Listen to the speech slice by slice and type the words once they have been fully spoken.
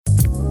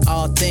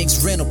all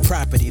things rental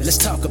property. Let's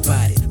talk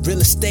about it. Real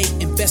estate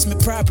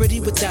investment property,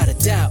 without a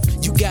doubt.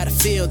 You gotta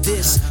feel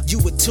this. You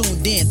were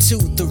tuned in to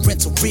The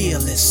Rental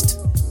Realist.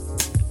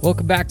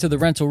 Welcome back to The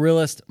Rental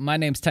Realist. My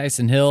name's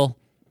Tyson Hill.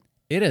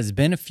 It has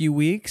been a few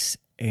weeks,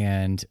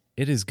 and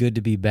it is good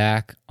to be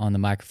back on the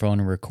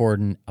microphone and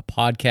recording a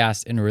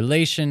podcast in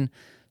relation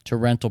to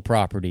rental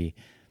property.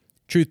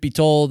 Truth be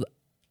told,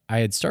 I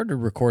had started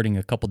recording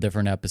a couple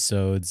different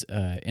episodes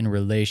in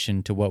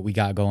relation to what we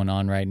got going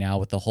on right now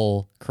with the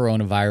whole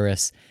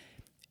coronavirus.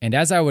 And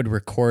as I would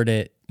record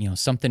it,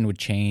 something would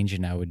change,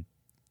 and I would,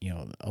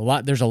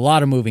 there's a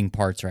lot of moving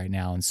parts right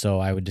now. And so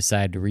I would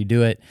decide to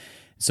redo it.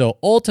 So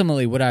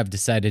ultimately what I've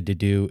decided to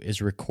do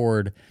is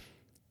record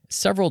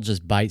several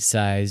just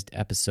bite-sized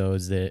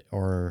episodes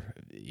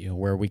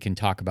where we can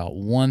talk about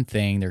one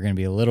thing. They're going to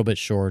be a little bit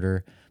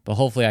shorter, but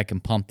hopefully I can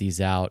pump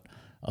these out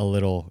a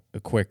little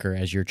quicker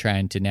as you're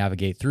trying to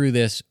navigate through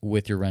this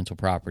with your rental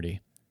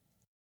property.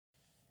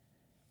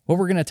 What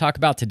we're going to talk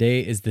about today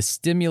is the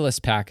stimulus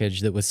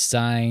package that was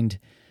signed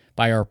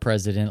by our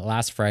president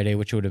last Friday,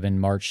 which would have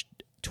been March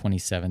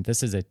 27th.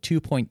 This is a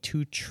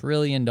 $2.2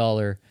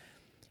 trillion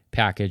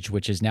package,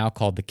 which is now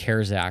called the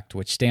C.A.R.E.S Act,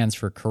 which stands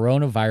for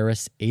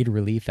Coronavirus Aid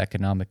Relief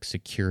Economic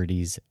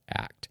Securities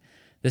Act.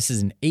 This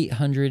is an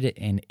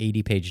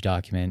 880-page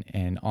document,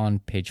 and on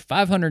page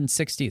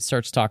 560, it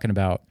starts talking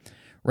about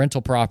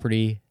rental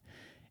property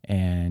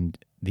and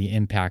the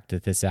impact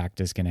that this act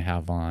is going to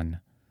have on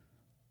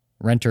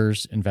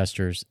renters,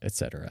 investors,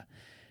 etc.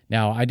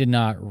 Now, I did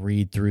not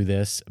read through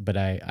this, but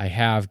I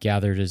have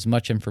gathered as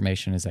much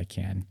information as I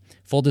can.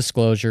 Full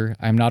disclosure,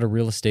 I'm not a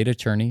real estate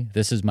attorney.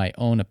 This is my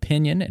own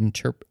opinion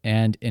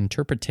and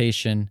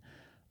interpretation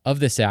of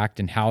this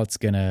act and how it's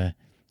going to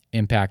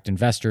impact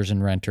investors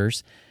and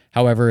renters.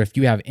 However, if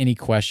you have any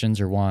questions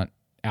or want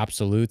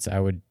absolutes, I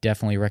would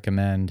definitely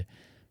recommend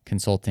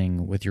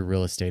consulting with your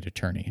real estate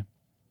attorney.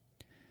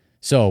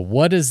 So,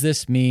 what does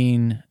this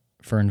mean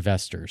for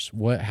investors?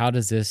 How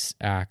does this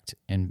act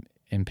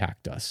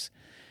impact us?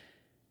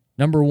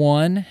 Number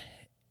one,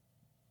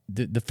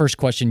 the first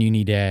question you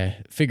need to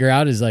figure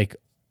out is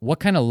what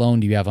kind of loan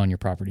do you have on your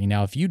property?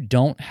 Now, if you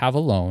don't have a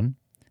loan,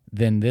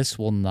 then this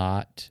will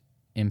not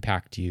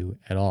impact you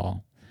at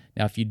all.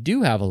 Now, if you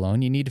do have a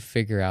loan, you need to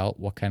figure out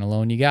what kind of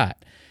loan you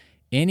got.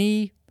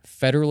 Any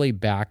federally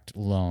backed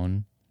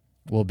loan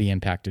will be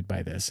impacted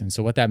by this. And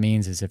so what that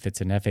means is if it's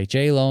an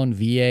FHA loan,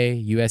 VA,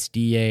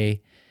 USDA,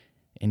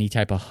 any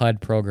type of HUD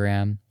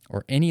program,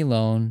 or any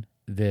loan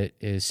that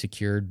is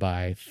secured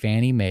by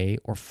Fannie Mae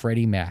or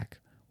Freddie Mac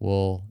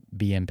will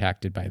be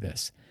impacted by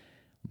this.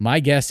 My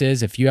guess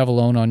is if you have a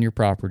loan on your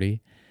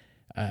property,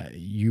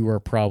 you are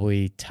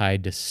probably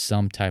tied to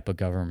some type of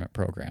government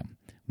program.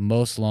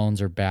 Most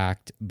loans are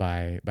backed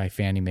by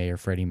Fannie Mae or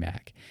Freddie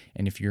Mac.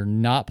 And if you're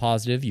not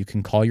positive, you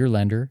can call your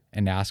lender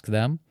and ask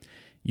them.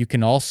 You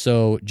can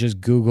also just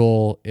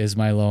Google, is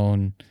my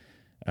loan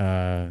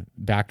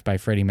backed by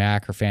Freddie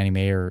Mac or Fannie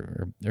Mae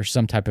or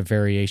some type of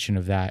variation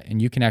of that.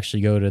 And you can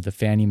actually go to the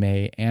Fannie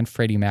Mae and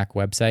Freddie Mac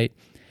website,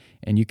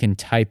 and you can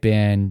type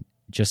in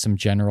just some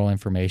general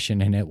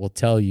information, and it will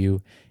tell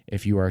you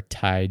if you are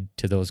tied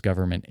to those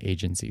government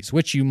agencies,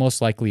 which you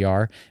most likely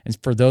are. And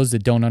for those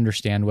that don't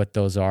understand what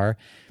those are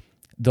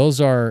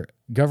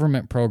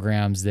government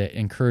programs that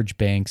encourage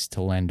banks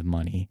to lend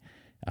money.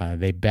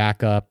 They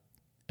back up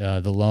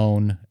the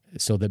loan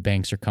so that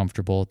banks are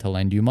comfortable to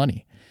lend you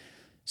money.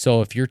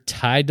 So if you're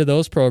tied to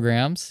those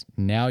programs,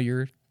 now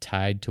you're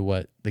tied to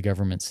what the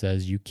government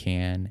says you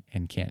can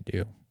and can't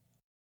do.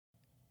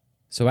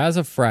 So as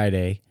of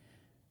Friday,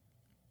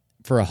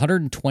 for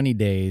 120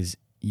 days,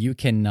 you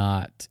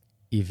cannot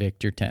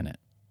evict your tenant.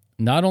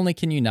 Not only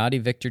can you not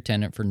evict your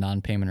tenant for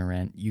non-payment of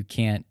rent, you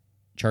can't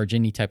charge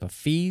any type of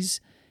fees,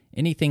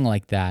 anything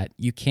like that.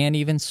 You can't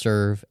even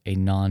serve a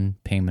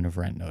non-payment of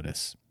rent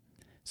notice.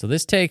 So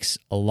this takes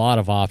a lot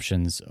of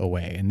options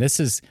away, and this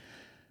is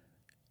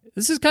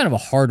kind of a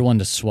hard one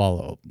to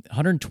swallow.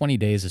 120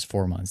 days is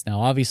 4 months. Now,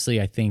 obviously,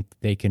 I think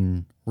they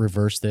can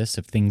reverse this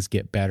if things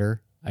get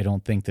better. I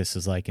don't think this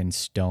is in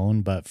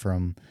stone, but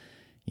from,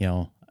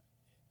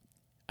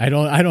 I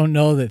don't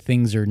know that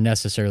things are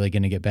necessarily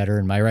going to get better,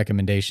 and my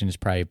recommendation is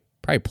probably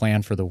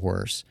plan for the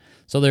worst.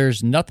 So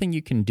there's nothing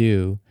you can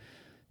do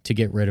to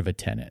get rid of a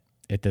tenant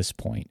at this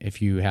point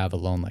if you have a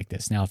loan like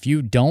this. Now, if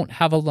you don't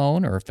have a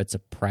loan or if it's a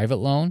private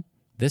loan,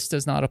 this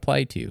does not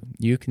apply to you.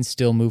 You can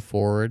still move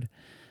forward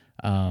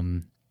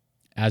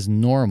as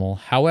normal.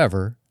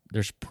 However,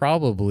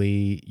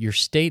 your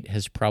state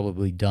has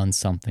probably done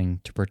something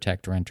to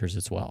protect renters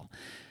as well.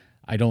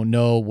 I don't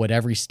know what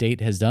every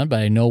state has done, but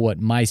I know what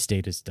my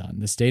state has done.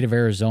 The state of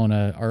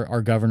Arizona,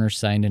 our governor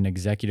signed an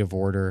executive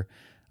order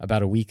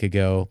about a week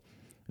ago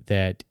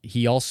that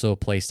he also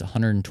placed a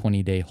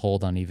 120-day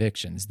hold on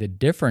evictions. The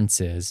difference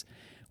is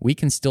we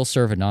can still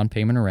serve a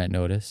non-payment of rent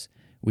notice.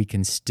 We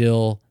can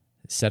still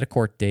set a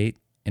court date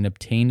and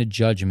obtain a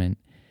judgment.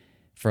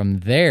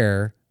 From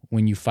there,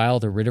 when you file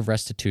the writ of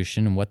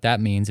restitution, and what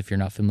that means, if you're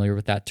not familiar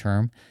with that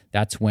term,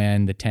 that's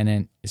when the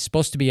tenant is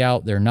supposed to be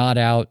out, they're not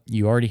out,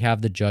 you already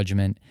have the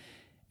judgment,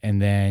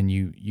 and then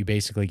you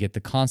basically get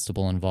the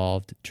constable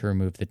involved to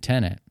remove the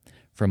tenant.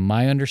 From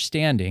my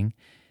understanding,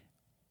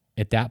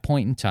 at that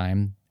point in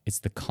time, it's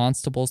the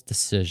constable's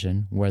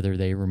decision whether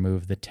they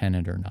remove the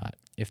tenant or not.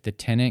 If the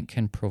tenant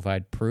can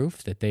provide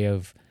proof that they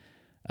have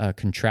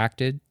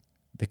contracted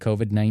the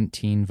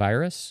COVID-19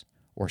 virus,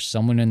 or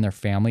someone in their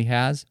family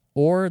has,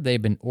 or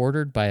they've been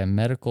ordered by a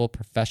medical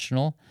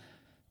professional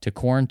to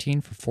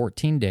quarantine for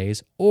 14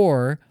 days,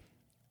 or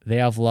they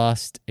have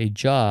lost a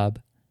job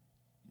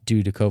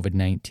due to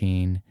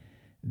COVID-19,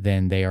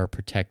 then they are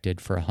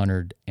protected for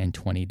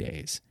 120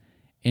 days.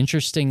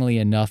 Interestingly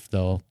enough,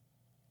 though,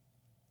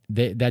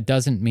 that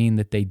doesn't mean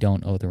that they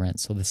don't owe the rent.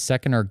 So the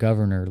second our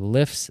governor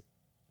lifts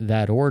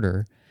that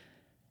order,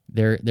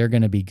 they're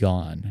going to be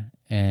gone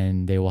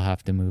and they will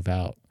have to move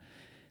out.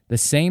 The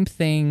same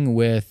thing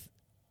with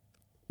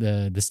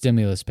the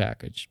stimulus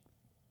package.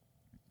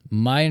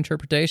 My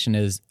interpretation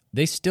is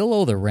they still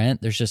owe the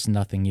rent. There's just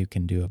nothing you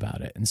can do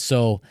about it. And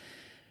so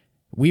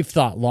we've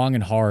thought long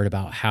and hard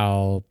about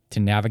how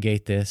to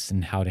navigate this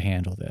and how to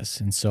handle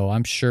this. And so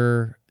I'm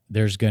sure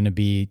there's going to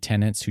be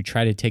tenants who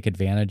try to take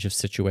advantage of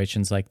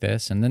situations like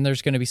this. And then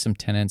there's going to be some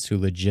tenants who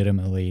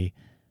legitimately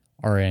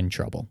are in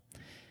trouble.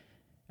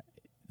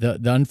 The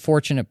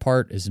unfortunate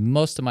part is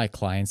most of my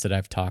clients that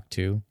I've talked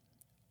to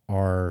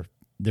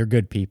they're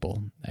good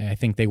people. I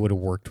think they would have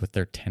worked with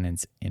their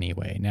tenants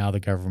anyway. Now the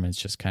government's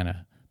just kind of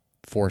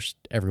forced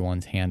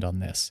everyone's hand on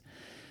this.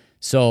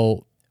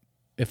 So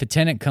if a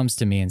tenant comes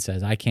to me and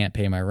says, I can't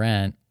pay my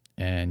rent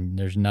and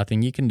there's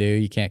nothing you can do,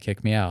 you can't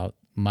kick me out,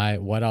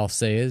 what I'll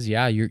say is,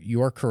 yeah,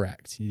 you are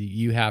correct.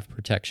 You have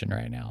protection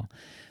right now.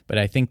 But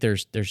I think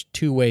there's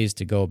two ways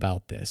to go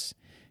about this.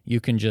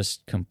 You can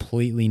just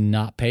completely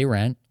not pay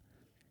rent,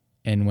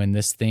 and when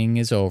this thing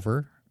is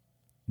over,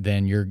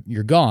 then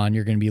you're gone.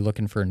 You're going to be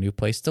looking for a new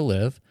place to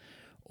live,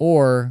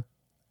 or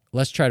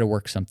let's try to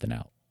work something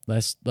out.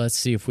 Let's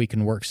see if we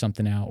can work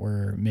something out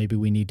where maybe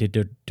we need to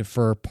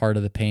defer part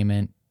of the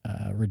payment,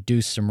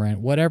 reduce some rent,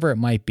 whatever it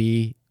might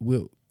be.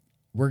 We're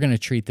going to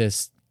treat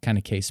this kind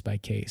of case by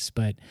case,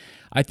 but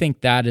I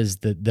think that is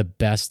the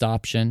best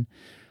option.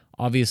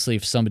 Obviously,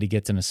 if somebody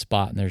gets in a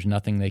spot and there's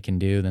nothing they can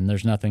do, then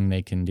there's nothing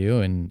they can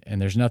do, and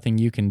there's nothing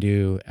you can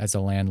do as a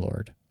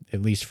landlord,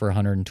 at least for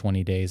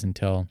 120 days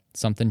until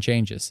something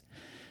changes.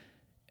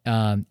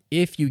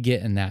 If you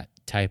get in that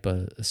type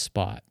of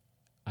spot,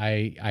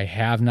 I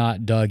have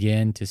not dug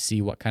in to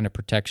see what kind of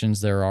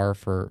protections there are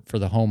for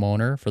the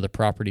homeowner, for the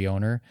property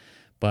owner,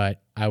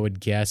 but I would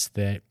guess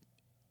that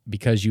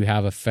because you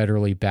have a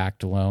federally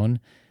backed loan,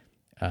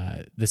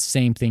 the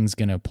same thing's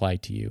going to apply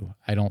to you.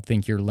 I don't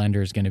think your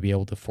lender is going to be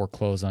able to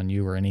foreclose on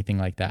you or anything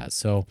like that.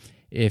 So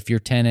if your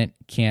tenant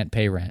can't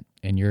pay rent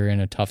and you're in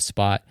a tough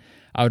spot,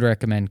 I would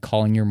recommend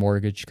calling your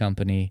mortgage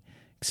company,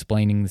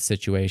 explaining the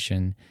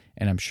situation,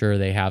 and I'm sure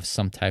they have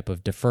some type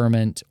of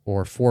deferment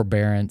or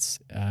forbearance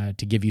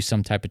to give you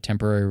some type of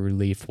temporary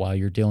relief while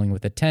you're dealing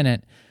with a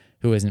tenant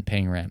who isn't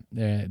paying rent.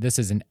 This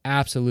is an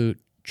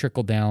absolute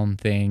trickle-down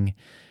thing.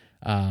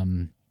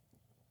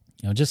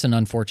 Just an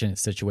unfortunate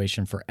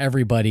situation for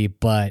everybody,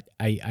 but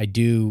I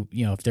do,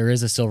 if there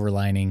is a silver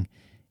lining,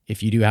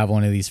 if you do have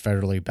one of these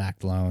federally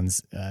backed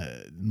loans,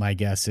 my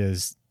guess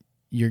is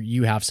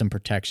you have some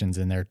protections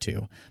in there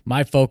too.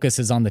 My focus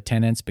is on the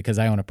tenants because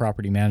I own a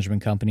property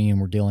management company and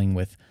we're dealing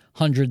with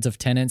hundreds of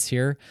tenants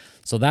here.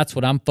 So that's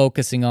what I'm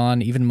focusing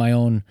on. Even my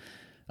own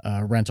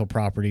rental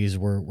properties,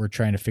 we're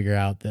trying to figure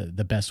out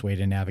the best way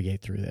to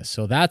navigate through this.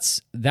 So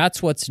that's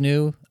what's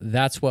new.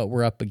 That's what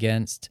we're up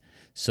against.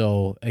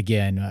 So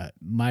again,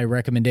 my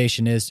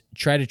recommendation is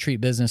try to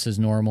treat business as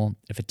normal.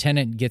 If a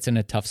tenant gets in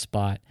a tough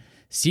spot,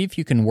 see if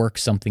you can work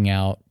something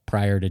out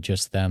prior to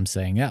just them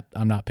saying, yep,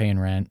 I'm not paying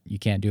rent. You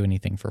can't do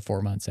anything for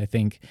 4 months. I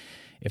think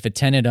if a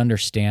tenant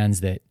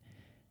understands that,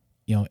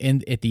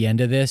 at the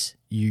end of this,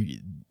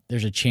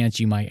 there's a chance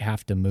you might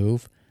have to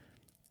move,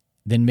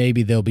 then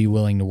maybe they'll be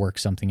willing to work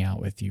something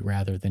out with you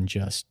rather than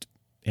just,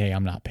 hey,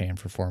 I'm not paying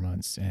for 4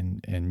 months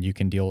and you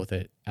can deal with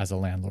it as a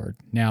landlord.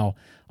 Now,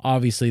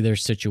 obviously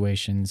there's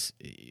situations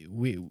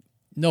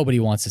nobody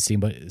wants to see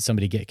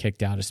somebody get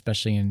kicked out,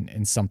 especially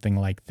in something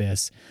like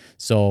this.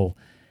 So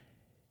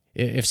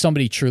if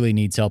somebody truly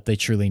needs help, they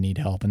truly need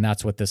help, and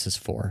that's what this is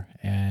for.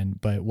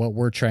 But what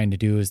we're trying to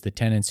do is the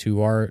tenants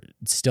who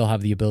still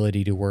have the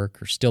ability to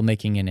work or still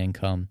making an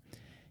income,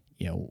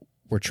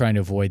 we're trying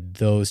to avoid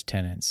those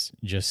tenants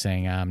just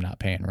saying, I'm not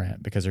paying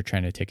rent because they're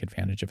trying to take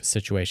advantage of a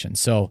situation.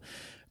 So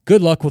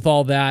good luck with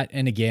all that.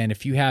 And again,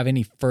 if you have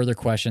any further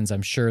questions,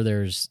 I'm sure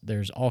there's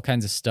all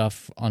kinds of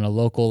stuff on a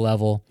local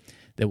level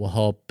that will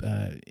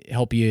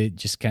help you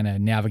just kind of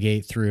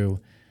navigate through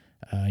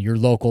your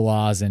local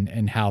laws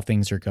and how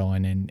things are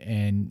going.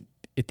 And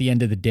at the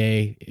end of the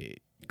day,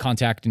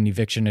 contact an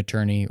eviction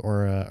attorney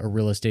or a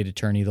real estate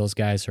attorney. Those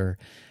guys are,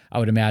 I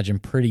would imagine,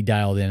 pretty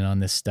dialed in on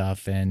this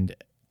stuff. And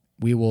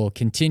we will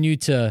continue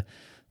to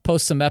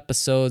post some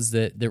episodes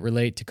that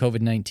relate to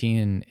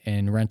COVID-19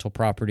 and rental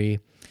property.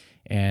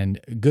 And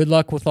good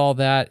luck with all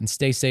that, and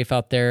stay safe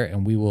out there,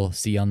 and we will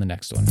see you on the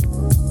next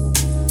one.